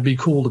would kind of be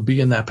cool to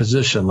be in that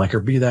position, like, or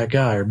be that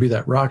guy or be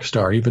that rock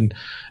star, even,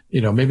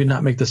 maybe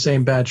not make the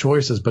same bad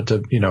choices, but to,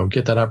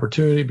 get that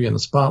opportunity, be in the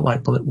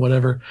spotlight,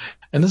 whatever.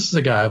 And this is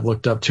a guy I've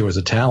looked up to as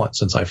a talent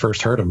since I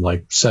first heard him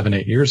like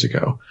 7-8 years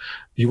ago.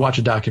 You watch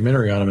a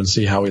documentary on him and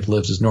see how he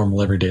lives his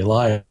normal everyday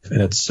life,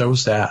 and it's so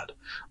sad.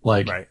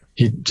 Like,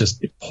 he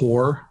just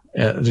poor,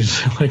 and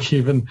just, like,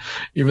 even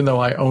though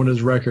I own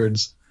his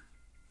records,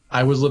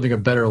 I was living a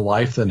better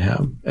life than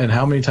him. And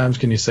how many times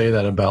can you say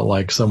that about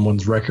like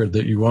someone's record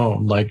that you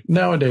own? Like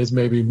nowadays,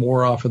 maybe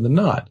more often than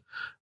not,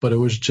 but it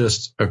was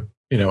just it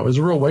was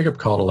a real wake up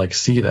call to like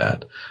see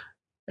that.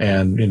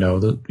 And,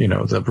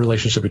 the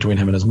relationship between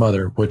him and his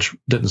mother, which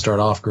didn't start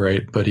off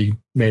great, but he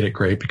made it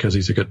great because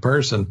he's a good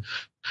person.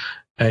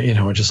 And,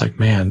 it's just like,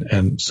 man,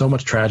 and so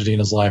much tragedy in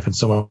his life and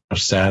so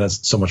much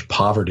sadness, so much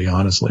poverty,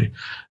 honestly,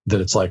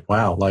 that it's like,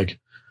 wow, like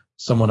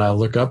someone I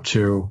look up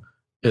to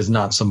is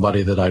not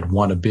somebody that I'd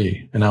want to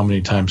be. And how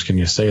many times can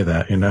you say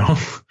that,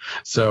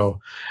 So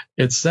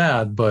it's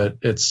sad, but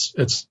it's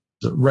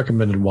a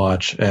recommended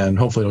watch, and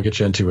hopefully it'll get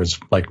you into his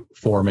like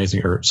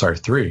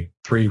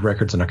three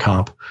records and a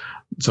comp.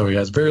 So he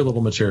has very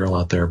little material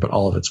out there, but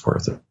all of it's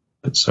worth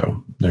it.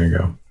 So there you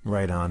go.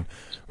 Right on.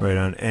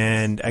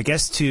 And I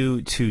guess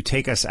to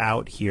take us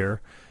out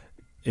here,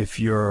 if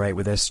you're all right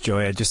with this,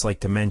 Joey, I'd just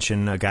like to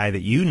mention a guy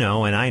that you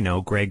know and I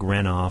know, Greg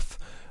Renoff,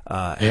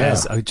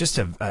 has just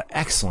an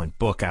excellent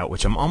book out,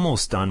 which I'm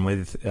almost done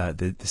with,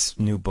 this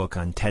new book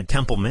on Ted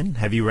Templeman.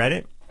 Have you read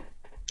it?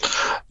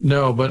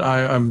 No, but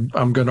I'm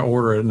going to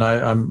order it, and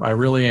I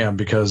really am,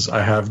 because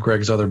I have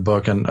Greg's other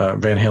book, and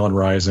Van Halen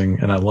Rising,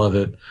 and I love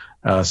it.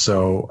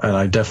 And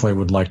I definitely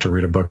would like to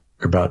read a book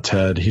about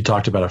Ted. He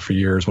talked about it for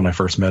years when I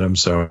first met him,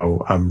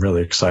 so I'm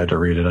really excited to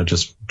read it. I'm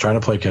just trying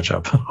to play catch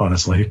up,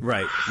 honestly.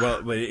 Right.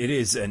 Well, but it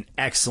is an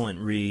excellent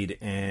read,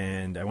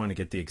 and I want to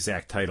get the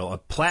exact title: A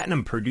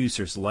Platinum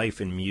Producer's Life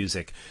in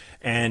Music.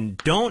 And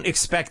don't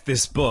expect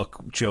this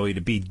book, Joey,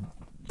 to be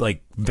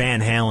like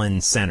Van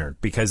Halen centered,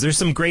 because there's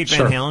some great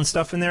Van Halen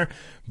stuff in there,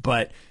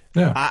 but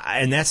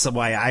and that's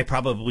why I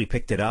probably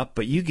picked it up.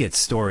 But you get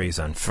stories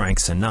on Frank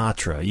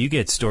Sinatra, you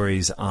get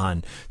stories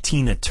on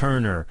Tina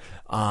Turner,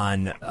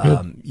 on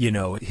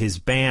his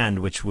band,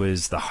 which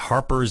was the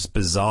Harper's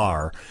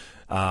Bazaar,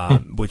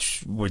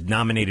 which was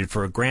nominated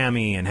for a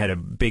Grammy and had a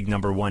big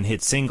 #1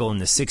 hit single in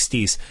the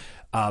 60s.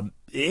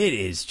 It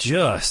is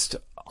just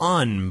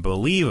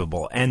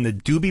unbelievable. And the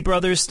Doobie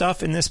Brothers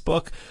stuff in this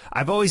book,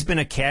 I've always been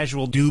a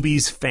casual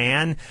Doobies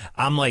fan.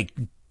 I'm like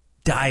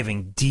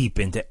diving deep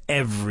into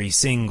every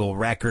single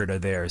record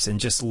of theirs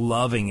and just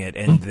loving it,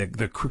 and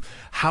the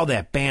how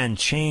that band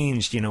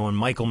changed, when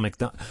Michael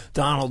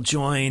McDonald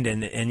joined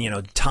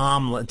and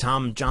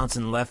Tom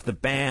Johnson left the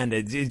band.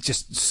 It's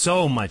just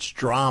so much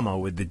drama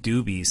with the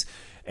Doobies,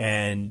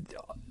 and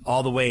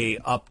all the way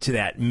up to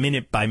that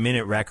minute by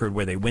minute record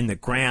where they win the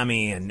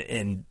Grammy,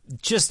 and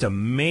just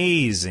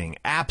amazing,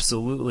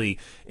 absolutely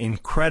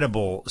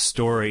incredible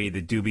story,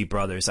 the Doobie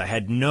Brothers. I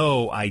had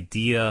no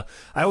idea.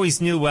 I always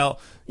knew,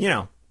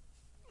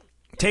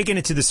 Taking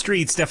It to the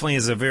Streets definitely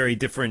is a very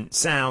different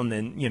sound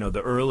than,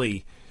 the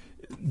early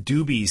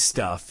Doobie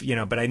stuff,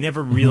 but I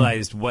never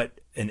realized what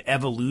an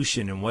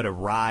evolution and what a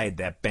ride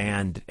that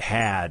band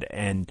had.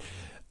 And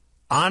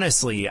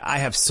honestly, I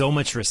have so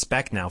much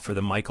respect now for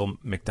the Michael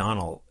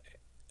McDonald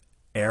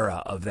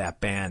era of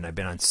that band. I've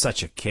been on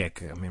such a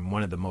kick. I mean,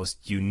 one of the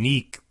most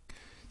unique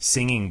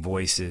singing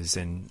voices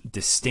and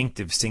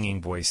distinctive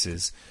singing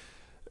voices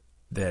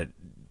that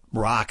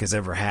rock has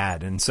ever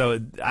had. And so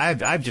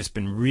I've just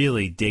been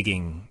really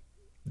digging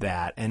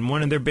that. And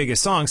one of their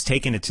biggest songs,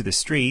 Taking It to the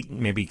Street,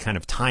 maybe kind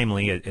of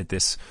timely at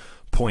this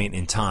point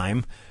in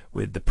time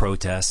with the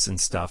protests and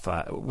stuff,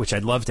 which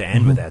I'd love to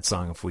end with that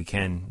song if we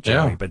can,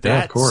 Joey. Yeah, but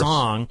that of course.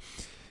 song,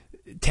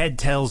 Ted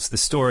tells the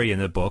story in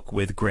the book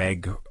with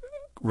Greg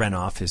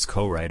Renoff, his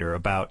co-writer,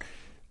 about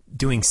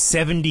doing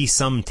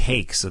 70-some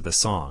takes of the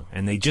song,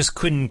 and they just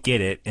couldn't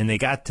get it. And they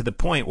got to the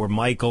point where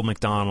Michael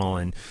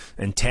McDonald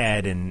and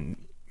Ted and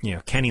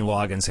Kenny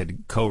Loggins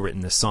had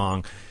co-written the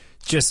song.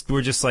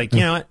 We're just like,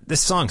 what,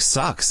 this song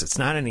sucks. It's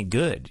not any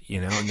good,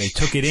 and they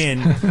took it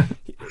in.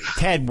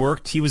 Ted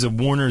worked, he was a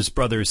Warner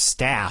Brothers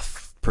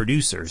staff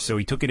producer, so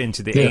he took it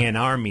into the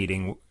A&R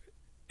meeting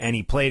and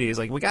he played it. He's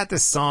like, we got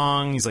this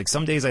song. He's like,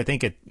 some days I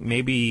think it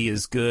maybe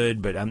is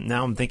good, but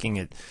now I'm thinking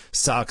it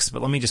sucks,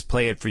 but let me just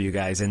play it for you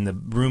guys. And the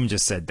room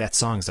just said, that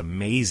song's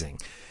amazing.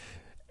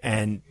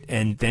 And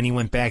then he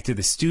went back to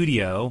the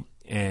studio.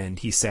 And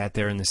he sat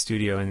there in the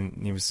studio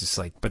and he was just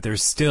like, but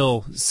there's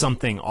still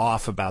something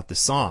off about the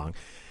song.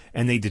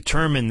 And they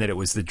determined that it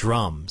was the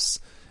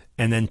drums.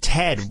 And then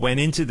Ted went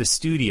into the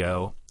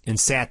studio and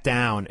sat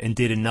down and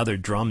did another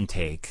drum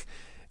take.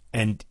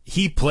 And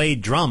he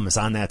played drums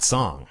on that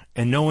song.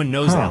 And no one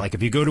knows that. Like,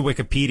 if you go to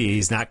Wikipedia,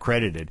 he's not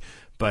credited.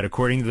 But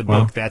according to the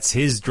book, that's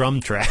his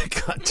drum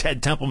track.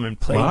 Ted Templeman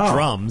played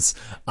drums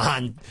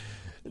on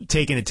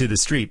Taking It to the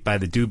Street by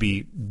the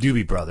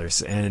Doobie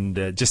Brothers,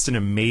 and just an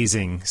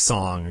amazing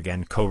song,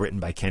 again co-written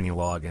by Kenny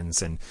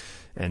Loggins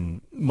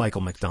and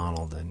Michael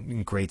McDonald,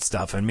 and great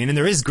stuff. I mean, and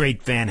there is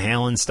great Van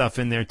Halen stuff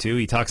in there too.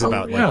 He talks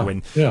about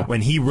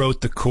when he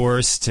wrote the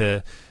chorus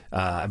to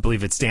I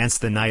believe it's Dance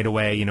the Night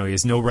Away. He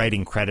has no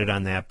writing credit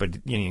on that, but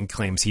he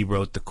claims he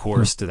wrote the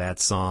chorus to that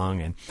song,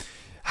 and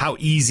how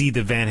easy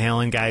the Van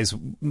Halen guys,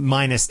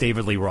 minus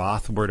David Lee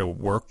Roth, were to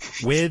work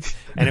with.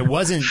 And it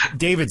wasn't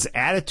David's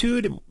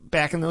attitude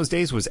back in those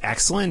days was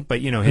excellent, but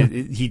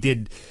he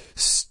did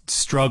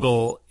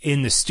struggle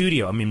in the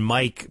studio. I mean,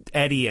 Mike,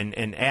 Eddie,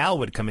 and Al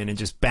would come in and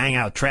just bang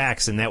out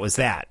tracks, and that was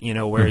that.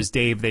 Whereas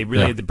Dave, they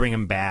really had to bring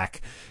him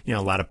back.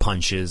 A lot of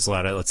punches, a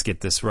lot of let's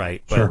get this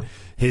right. But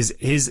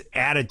his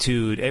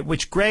attitude,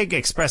 which Greg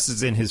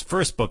expresses in his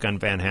first book on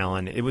Van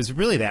Halen, it was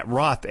really that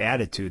Roth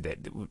attitude that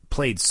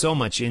played so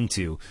much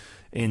into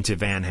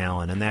Van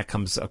Halen, and that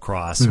comes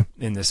across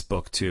in this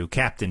book too.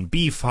 Captain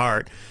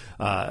Beefheart,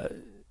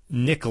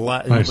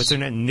 Nicolette, what's her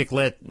name?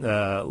 Nicolette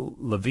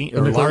Levine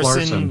or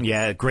Larson.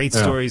 Yeah, great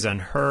stories on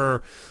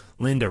her.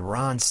 Linda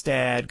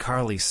Ronstadt,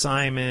 Carly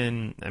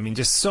Simon. I mean,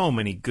 just so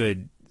many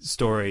good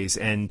stories.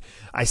 And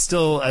I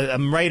still,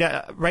 I'm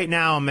right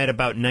now I'm at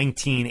about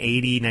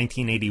 1980,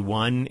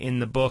 1981 in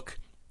the book.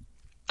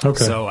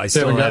 Okay. So I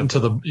still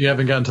you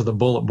haven't gotten to the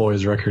Bullet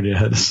Boys record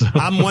yet. So.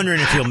 I'm wondering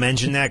if he'll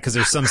mention that, because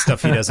there's some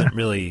stuff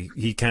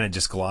he kind of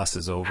just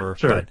glosses over.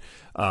 Sure.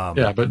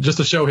 But, but just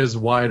to show his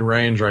wide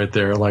range right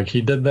there, like he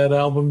did that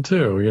album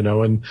too,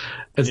 and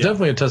it's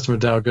definitely a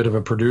testament to how good of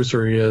a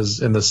producer he is,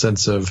 in the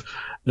sense of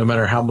no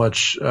matter how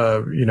much,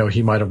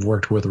 he might have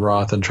worked with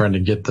Roth and trying to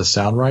get the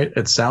sound right,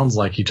 it sounds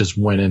like he just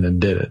went in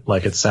and did it.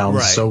 Like, it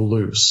sounds so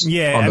loose.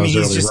 Yeah. I mean,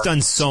 he's just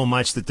done so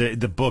much that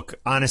the book,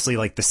 honestly,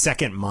 like the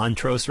second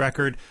Montrose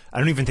record, I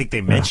don't even think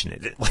they mention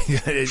it.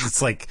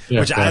 It's like,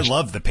 which I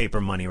love the Paper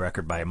Money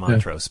record by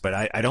Montrose, but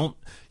I don't,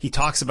 he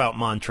talks about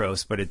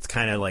Montrose, but it's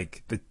kind of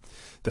like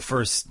the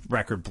first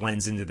record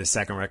blends into the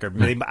second record.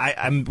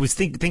 I was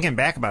thinking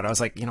back about it. I was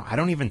like, I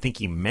don't even think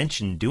he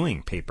mentioned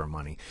doing Paper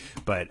Money,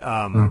 but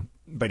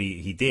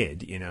he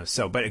did,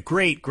 so, but a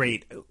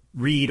great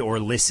read or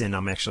listen.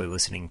 I'm actually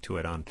listening to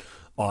it on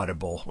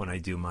Audible when I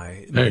do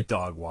my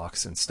dog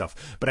walks and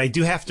stuff, but I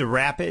do have to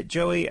wrap it.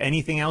 Joey,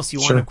 anything else you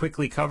want to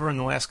quickly cover in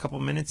the last couple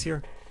of minutes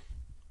here?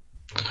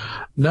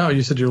 No,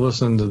 you said you're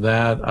listening to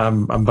that.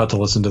 I'm about to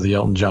listen to the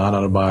Elton John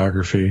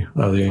autobiography,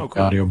 the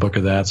audio book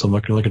of that. So I'm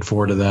looking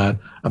forward to that.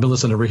 I've been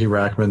listening to Ricky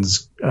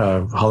Rackman's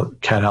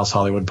Cat House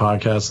Hollywood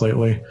podcast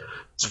lately.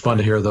 It's fun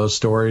to hear those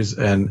stories,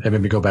 and it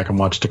made me go back and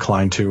watch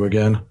Decline 2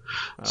 again.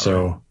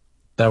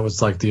 That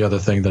was like the other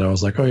thing that I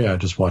was like, oh yeah, I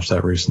just watched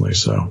that recently.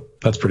 So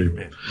that's pretty.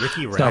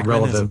 Ricky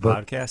Rackman is a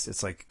podcast.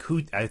 It's like,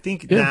 I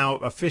think now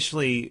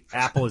officially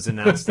Apple has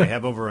announced they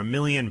have over 1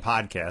 million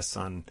podcasts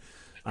on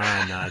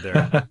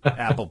their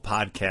Apple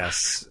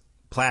Podcasts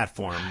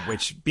platform,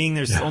 which being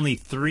there's only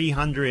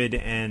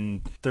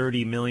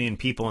 330 million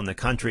people in the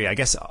country, I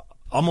guess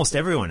almost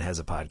everyone has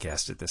a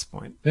podcast at this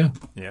point. Yeah.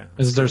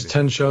 There's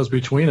 10 shows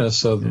between us,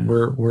 so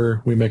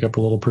we make up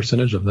a little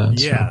percentage of that.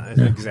 Yeah,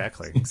 so.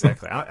 Exactly.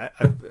 I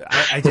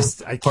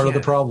part of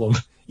the problem.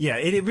 Yeah,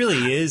 it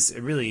really is.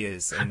 It really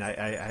is. And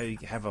I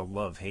have a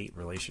love-hate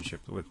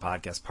relationship with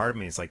podcasts. Part of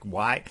me is like,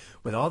 why,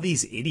 with all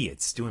these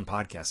idiots doing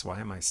podcasts, why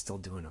am I still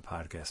doing a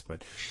podcast?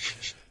 But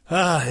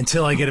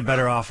until I get a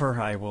better offer,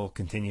 I will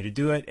continue to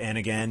do it. And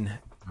again,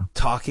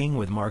 talking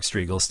with Mark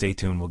Strigl. Stay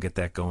tuned. We'll get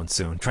that going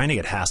soon. Trying to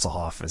get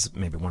Hasselhoff as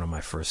maybe one of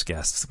my first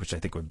guests, which I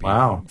think would be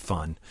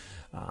fun.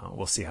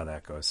 We'll see how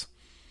that goes.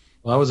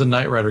 Well, I was a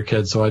Knight Rider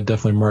kid, so I'd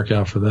definitely mark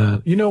out for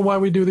that. You know why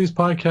we do these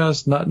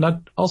podcasts? Not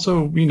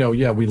also, we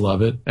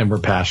love it and we're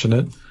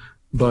passionate,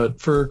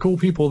 but for cool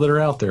people that are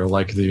out there,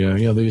 like the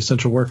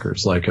essential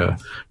workers, like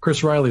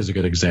Chris Riley's a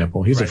good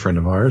example. He's a friend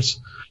of ours,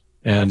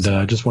 and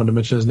just wanted to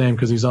mention his name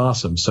because he's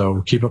awesome.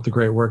 So keep up the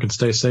great work and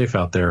stay safe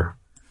out there.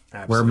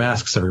 Absolutely. Wear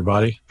masks,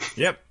 everybody.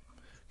 Yep.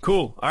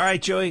 Cool. All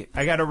right, Joey,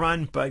 I got to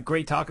run, but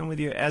great talking with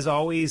you as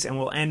always, and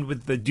we'll end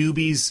with the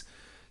Doobies.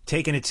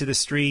 Taking It to the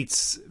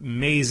Streets,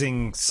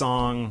 amazing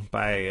song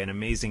by an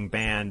amazing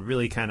band,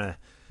 really kind of,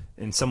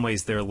 in some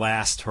ways, their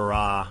last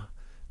hurrah.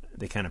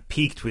 They kind of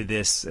peaked with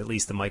this, at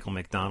least the Michael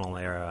McDonald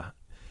era.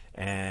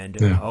 And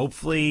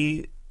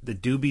hopefully the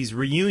Doobies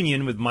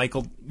reunion with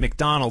Michael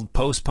McDonald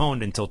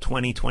postponed until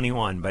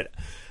 2021. But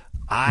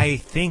I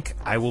think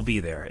I will be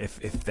there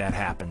if that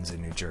happens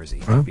in New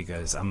Jersey,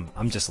 because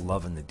I'm just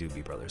loving the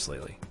Doobie Brothers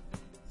lately.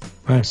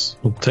 Nice.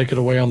 Well, take it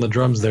away on the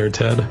drums there,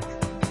 Ted.